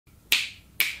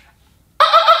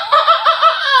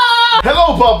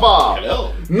Papa!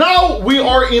 Hello! Now we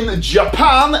are in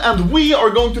Japan and we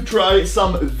are going to try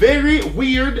some very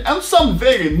weird and some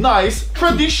very nice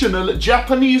traditional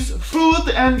Japanese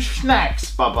food and snacks,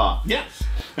 Papa. Yes.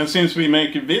 And since we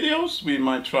make videos, we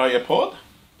might try a pod.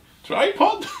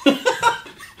 Tripod?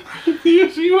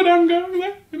 You see what I'm going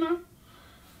there? You know?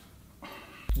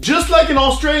 Just like in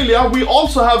Australia, we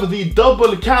also have the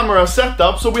double camera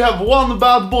setup. So we have one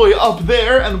bad boy up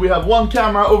there and we have one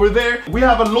camera over there. We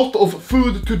have a lot of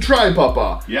food to try,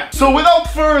 Papa. Yeah. So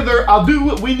without further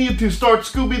ado, we need to start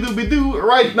Scooby-Dooby-Doo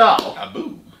right now.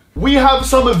 Aboo. We have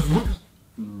some...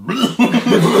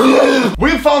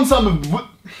 we found some...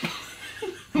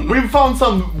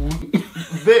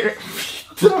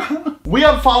 We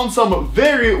have found some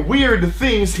very weird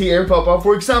things here, Papa.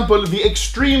 For example, the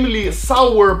extremely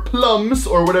sour plums,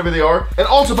 or whatever they are. And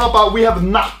also, Papa, we have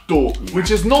natto,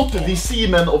 which is not the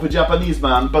semen of a Japanese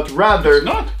man, but rather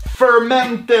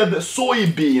fermented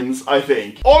soybeans, I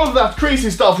think. All of that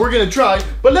crazy stuff we're gonna try,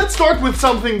 but let's start with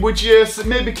something which is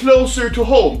maybe closer to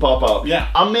home, Papa. Yeah.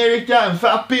 America and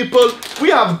fat people. We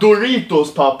have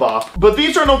Doritos, Papa. But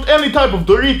these are not any type of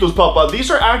Doritos, Papa. These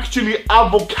are actually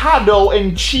avocado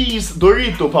and cheese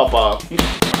Dorito, Papa.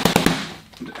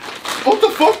 What the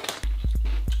fuck?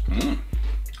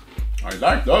 I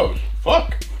like those.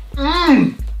 Fuck.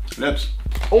 Let's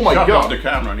Oh my shut god. off the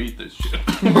camera and eat this shit.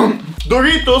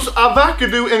 Doritos,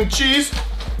 avocado and cheese.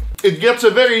 It gets a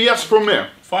very yes from me.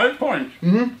 5 points.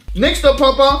 Next up,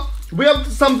 Papa, we have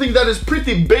something that is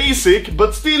pretty basic,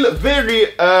 but still very,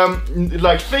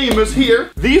 like, famous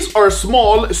here. These are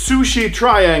small sushi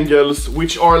triangles,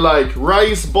 which are like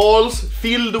rice balls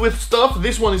filled with stuff.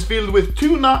 This one is filled with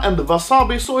tuna and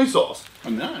wasabi soy sauce. Oh,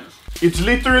 nice. It's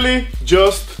literally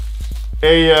just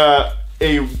a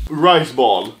rice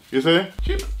ball, you see?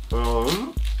 Cheap.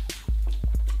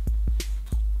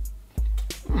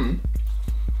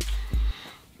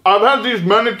 I've had these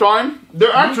many times.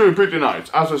 They're actually pretty nice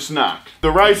as a snack. The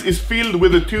rice is filled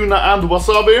with the tuna and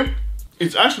wasabi.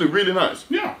 It's actually really nice.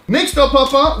 Yeah. Next up,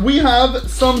 Papa, we have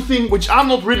something which I'm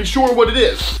not really sure what it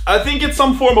is. I think it's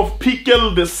some form of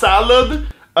pickled salad,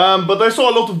 but I saw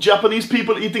a lot of Japanese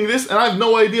people eating this and I have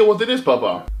no idea what it is,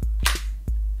 Papa.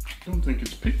 I don't think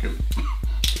it's pickled.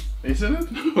 Isn't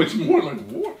it? No, it's more like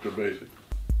water, basically.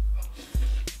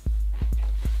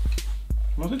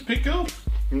 Was it pickled?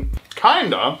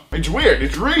 Kinda. It's weird.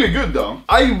 It's really good though.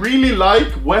 I really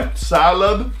like wet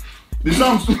salad. This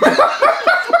sounds...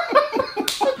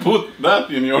 Put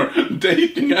that in your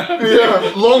dating app.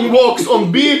 Yeah, long walks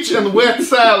on beach and wet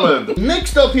salad.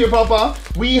 Next up here, Papa,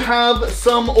 we have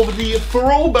some of the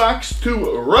throwbacks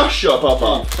to Russia,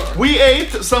 Papa. We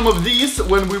ate some of these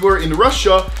when we were in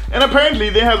Russia, and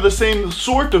apparently they have the same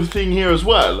sort of thing here as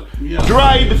well. Yeah.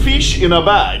 Dried fish in a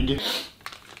bag.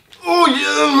 Oh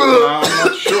yeah! I'm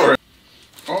not sure.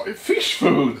 Oh, it's fish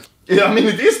food. Yeah, I mean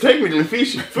it is technically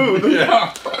fish food.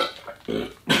 Yeah.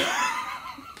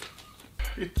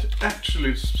 It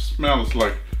actually smells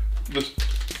like the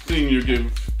thing you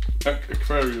give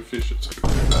aquarium fishes.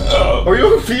 Are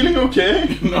you feeling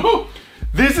okay? No.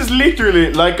 This is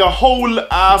literally like a whole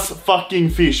ass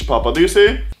fucking fish, Papa. Do you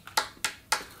see?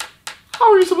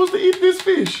 How are you supposed to eat this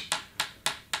fish?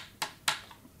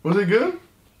 Was it good?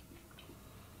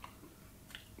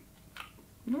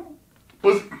 No.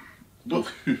 Was it...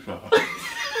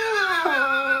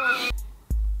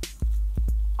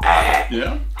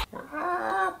 Yeah.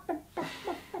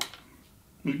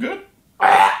 You good?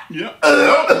 Yeah.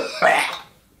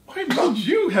 Why did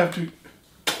you have to?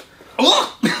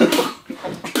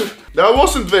 That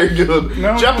wasn't very good.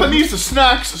 No, Japanese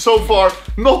snacks so far,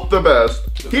 not the best.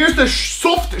 Here's the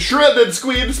soft shredded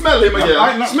squid. Smell him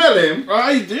again. Smell him.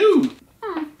 I do.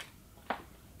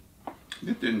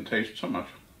 It didn't taste so much.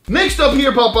 Next up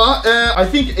here, Papa, I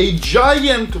think a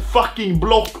giant fucking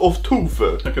block of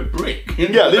tofu. Like a brick.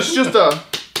 Yeah, this is just a...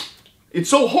 It's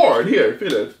so hard. Here,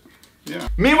 feel it. Yeah.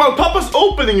 Meanwhile, Papa's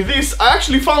opening this. I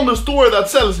actually found a store that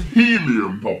sells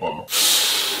helium, Papa.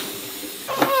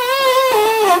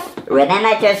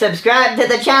 Remember to subscribe to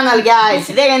the channel, guys.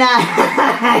 Very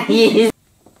nice.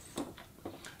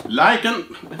 Like and...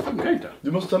 Funkar inte.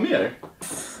 Du måste ta mer.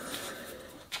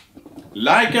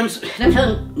 Like and...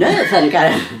 Nu funkar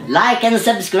det. Like and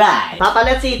subscribe. Papa,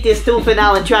 let's eat this tofu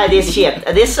now and try this shit.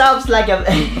 This sounds like a...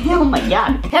 Oh my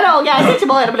god. Hello guys, it's your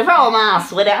boy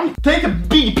Papanomaly with them. Take a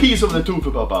big piece of the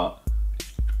tofu, Papa.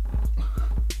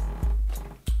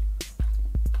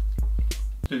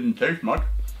 Didn't taste much.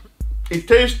 It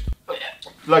tastes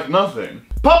like nothing.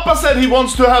 Papa said he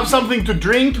wants to have something to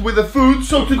drink with the food,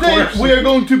 so today we are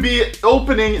going to be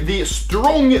opening the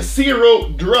Strong Zero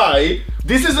Dry,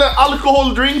 This is an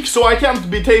alcohol drink, so I can't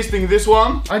be tasting this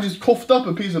one. I just coughed up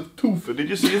a piece of tofu. Did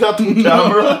you see that on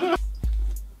camera?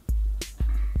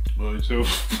 Oh, it's so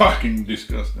fucking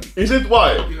disgusting. Is it?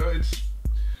 Why? Yeah, it's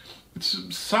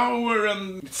sour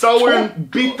and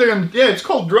bitter and yeah, it's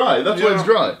called dry. That's why it's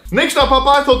dry. Next up, Papa,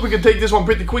 I thought we could take this one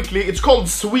pretty quickly. It's called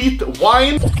sweet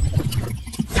wine.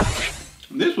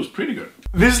 This was pretty good.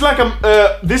 This is like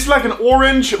an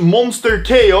orange Monster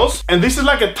Chaos, and this is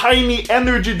like a tiny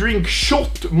energy drink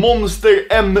shot Monster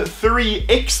M3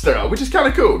 Extra, which is kind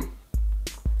of cool.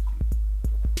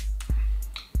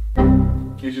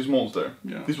 It's just Monster.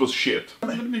 Yeah. This was shit.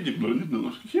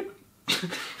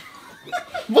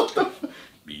 What the f-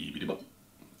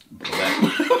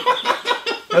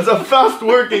 That's a fast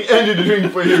working energy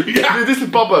drink for you. Yeah. This is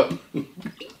Papa.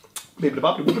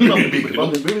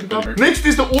 Next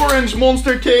is the orange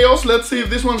Monster Chaos. Let's see if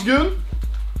this one's good.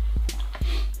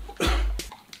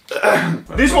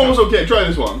 This one was okay. Try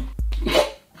this one.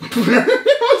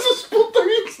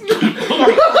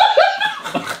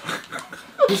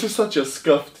 This is such a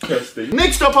scuffed testing.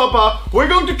 Next up, Papa, we're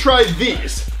going to try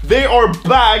these. They are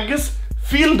bags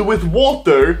filled with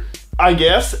water, I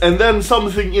guess, and then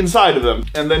something inside of them.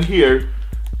 And then here,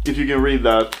 if you can read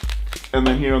that. And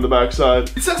then here on the back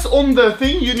side. It says on the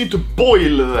thing you need to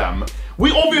boil them.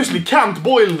 We obviously can't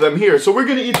boil them here, so we're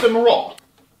gonna eat them raw.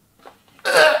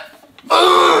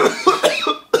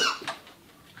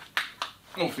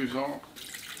 Oh, fy fan.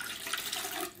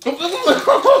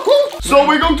 So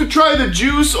we're going to try the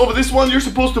juice of this one you're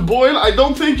supposed to boil. I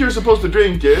don't think you're supposed to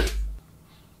drink it.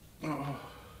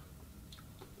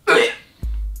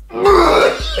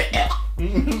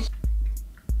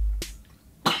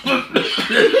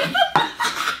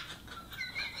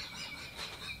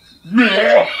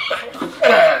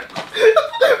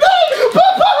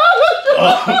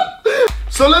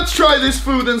 So let's try this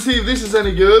food and see if this is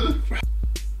any good.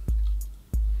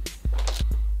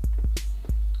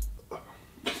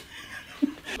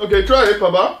 Okay, try it,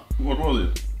 Papa. What was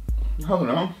it? I don't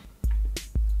know.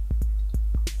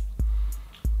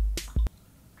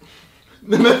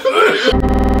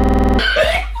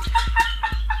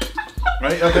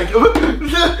 Right, I think.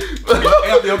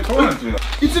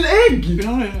 It's an egg!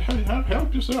 Yeah,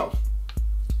 help yourself.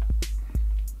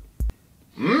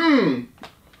 Mmm.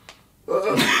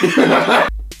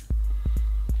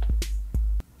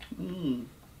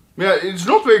 Yeah, it's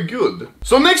not very good.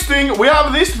 So next thing, we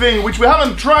have this thing which we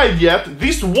haven't tried yet.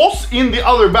 This was in the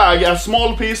other bag as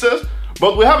small pieces,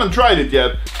 but we haven't tried it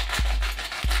yet.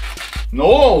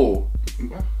 No!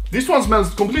 This one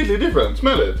smells completely different.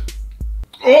 Smell it.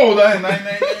 Oh,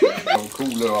 nej.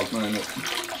 Cool och allt möjligt.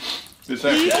 Det är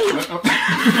säkert.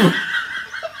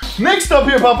 Next up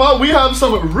here, Papa, we have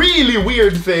some really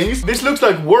weird things. This looks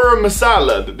like worm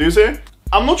salad. Do you see?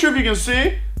 I'm not sure if you can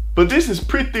see, but this is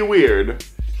pretty weird.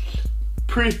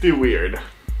 Pretty weird.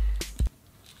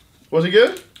 Was it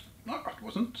good? No, it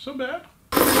wasn't so bad.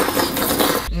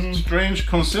 Strange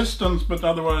consistence, but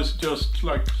otherwise just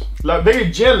like very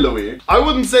jello-y. I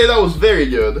wouldn't say that was very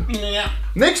good. Yeah.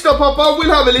 Next up, Papa,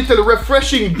 we'll have a little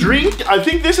refreshing drink. I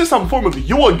think this is some form of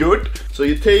yogurt. So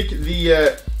you take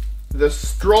the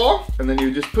straw and then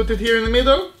you just put it here in the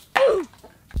middle.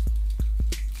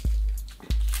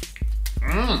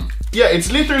 Yeah,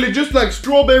 it's literally just like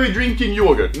strawberry drinking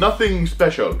yogurt. Nothing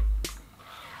special.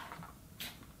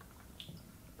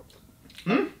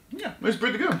 Yeah, it's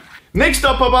pretty good. Next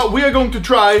up, Papa, we are going to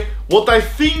try what I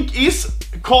think is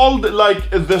called like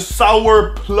the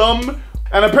sour plum.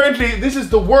 And apparently this is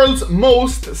the world's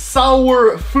most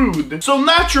sour food. So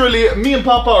naturally, me and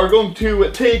Papa are going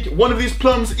to take one of these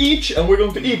plums each and we're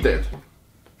going to eat it.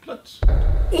 Let's.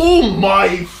 Oh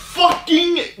my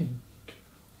fucking...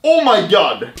 Oh my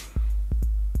god.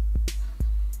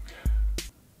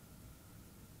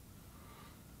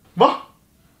 Va?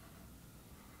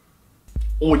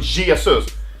 Oh Jesus.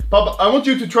 Papa, I want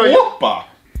you to try it. Oppa!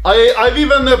 I've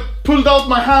even pulled out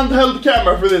my handheld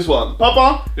camera for this one.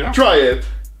 Papa, Yeah. try it.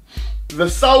 The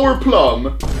sour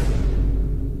plum.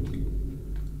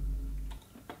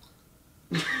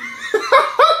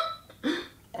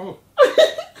 Oh.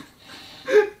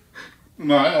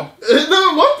 Nej.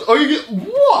 No, what? Are you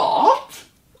what?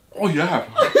 Oh jävlar.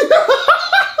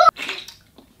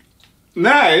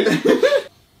 Nej.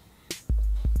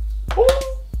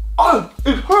 Oh,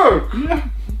 it hurt. Yeah.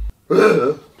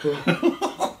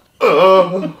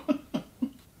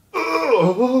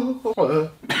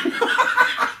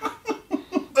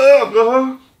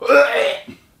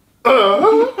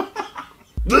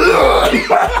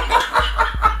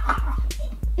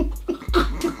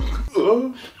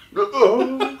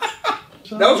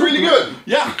 That was really good.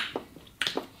 Yeah.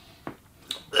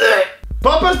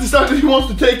 Papa's decided he wants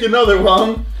to take another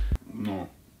one. No.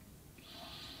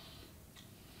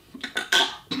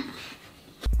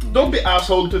 Don't be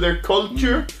asshole to their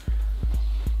culture.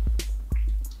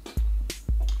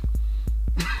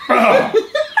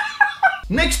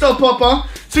 Next up, Papa,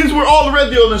 since we're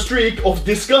already on a streak of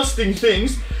disgusting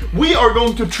things, we are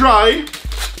going to try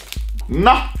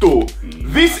natto.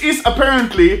 This is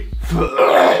apparently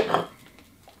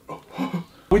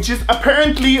which is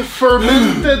apparently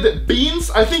fermented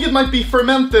beans. I think it might be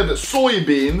fermented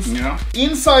soybeans. Yeah.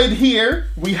 Inside here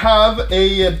we have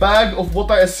a bag of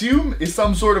what I assume is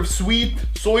some sort of sweet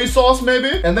soy sauce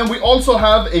maybe. And then we also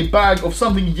have a bag of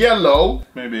something yellow.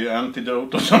 Maybe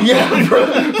antidote or something.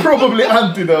 Yeah, probably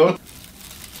antidote.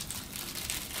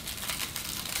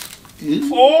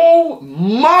 Oh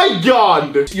my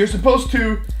god! You're supposed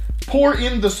to pour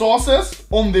in the sauces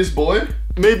on this boy.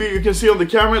 Maybe you can see on the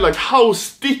camera like how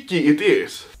sticky it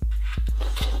is.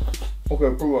 Okay,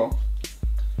 prova.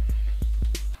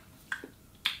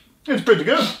 It's pretty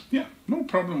good. Yeah, no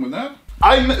problem with that.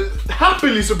 I'm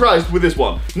happily surprised with this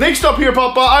one. Next up here,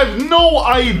 Papa, I have no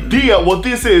idea what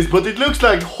this is, but it looks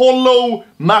like hollow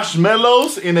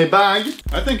marshmallows in a bag.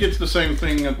 I think it's the same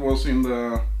thing that was in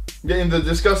the... Yeah, in the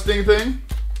disgusting thing.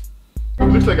 It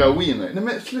looks like a wiener. Nej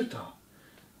men sluta.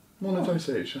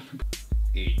 Monetization.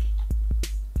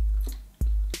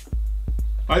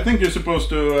 I think you're supposed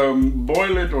to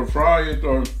boil it or fry it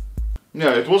or...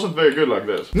 Yeah, it wasn't very good like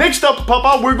this. Next up,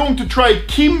 Papa, we're going to try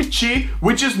kimchi,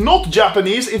 which is not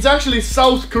Japanese. It's actually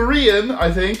South Korean,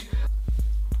 I think.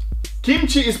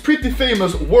 Kimchi is pretty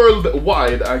famous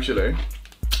worldwide, actually.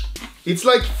 It's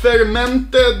like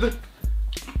fermented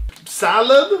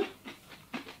salad.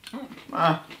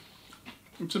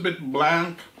 It's a bit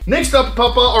blank. Next up,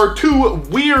 Papa, are two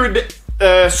weird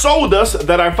sodas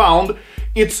that I found.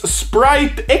 It's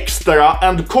Sprite Extra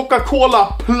and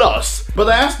Coca-Cola Plus. But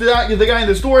I asked the guy in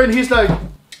the store and he's like,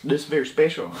 this is very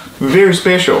special. Very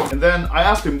special. And then I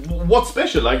asked him, what's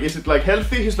special? Like, is it like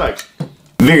healthy? He's like,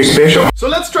 very special. So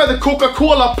let's try the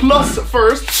Coca-Cola Plus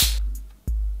first.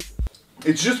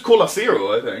 It's just Cola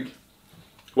Zero, I think.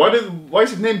 Why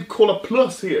is it named Cola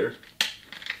Plus here?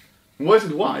 Why is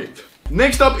it white?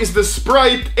 Next up is the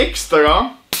Sprite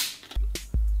Extra.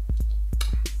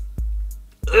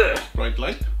 Sprite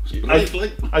light?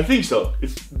 I think so.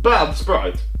 It's bad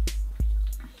Sprite.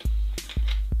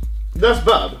 That's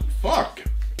bad. Fuck.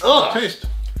 Ugh. Taste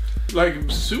like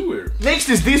sewer. Next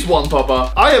is this one,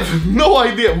 Papa. I have no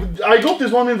idea. I got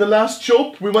this one in the last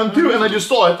shop we went to and I just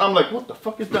saw it. I'm like, what the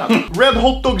fuck is that? Red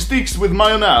hot dog sticks with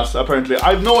mayonnaise, apparently.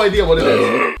 I have no idea what it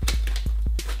is.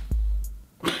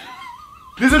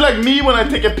 This is like me when I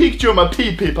take a picture of my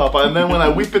pee-pee, Papa, and then when I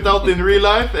whip it out in real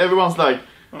life, everyone's like,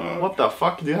 what the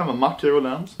fuck? Do you have a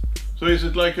macarons? So is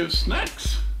it like a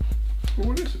snacks? Or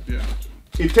what is it? Yeah.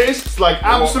 It tastes like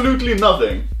absolutely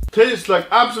nothing. Tastes like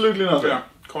absolutely nothing. Yeah,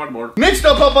 cardboard. Next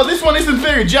up, Papa, this one isn't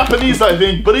very Japanese, I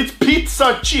think, but it's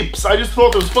pizza chips. I just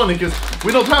thought it was funny because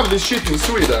we don't have this shit in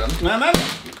Sweden.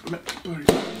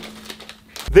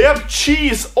 They have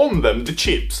cheese on them, the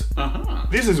chips. Uh-huh.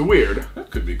 This is weird. That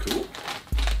could be cool.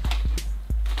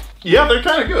 Yeah, they're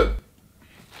kind of good.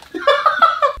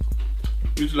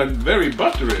 It's like very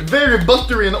buttery. Very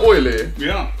buttery and oily.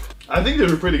 Yeah. I think they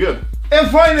were pretty good. And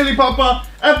finally, Papa,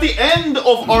 at the end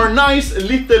of our nice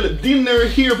little dinner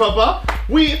here, Papa,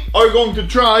 we are going to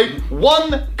try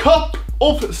 1 cup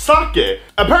of sake.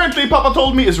 Apparently, Papa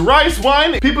told me it's rice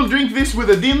wine. People drink this with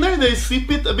a dinner, they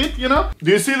sip it a bit, you know? Do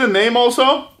you see the name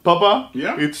also, Papa?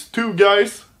 Yeah. It's 2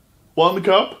 guys, 1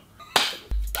 cup.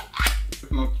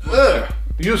 Not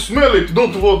You smell it,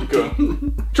 not vodka.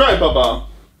 Try, Papa.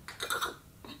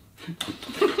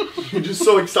 You're just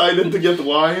so excited to get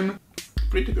wine.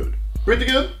 pretty good. Pretty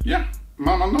good? Yeah.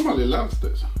 Anomaly loves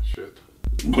this shit.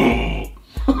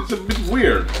 It's a bit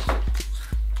weird.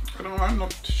 I'm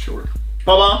not sure.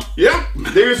 Papa? Yeah.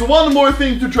 There is one more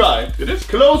thing to try. It is?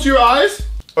 Close your eyes.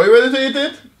 Are you ready to eat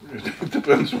it? It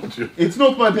depends what you... It's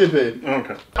not my pee-pee.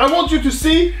 Okay. I want you to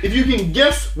see if you can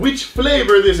guess which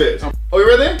flavor this is. Are you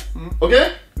ready?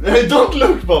 Okay? Don't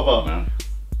look, Papa. No.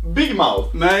 Big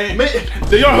mouth. Nej.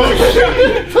 Det gör jag.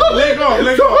 Lägg av,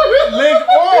 lägg av. Lägg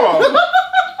av!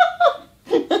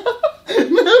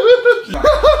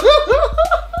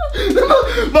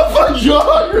 Vad fan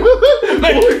gör du?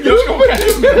 Nej, jag ska åka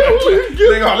hem.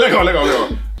 Lägg av, lägg av, lägg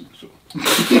av.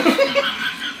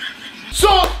 So,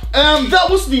 that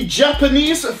was the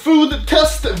Japanese food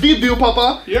test video,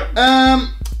 Papa. Yeah.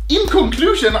 In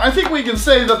conclusion, I think we can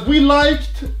say that we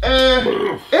liked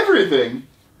everything.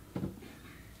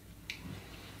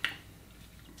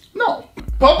 No.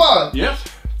 Papa! Yes.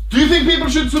 Do you think people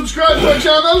should subscribe to our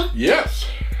channel? Yes.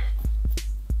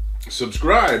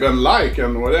 subscribe and like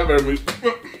and whatever.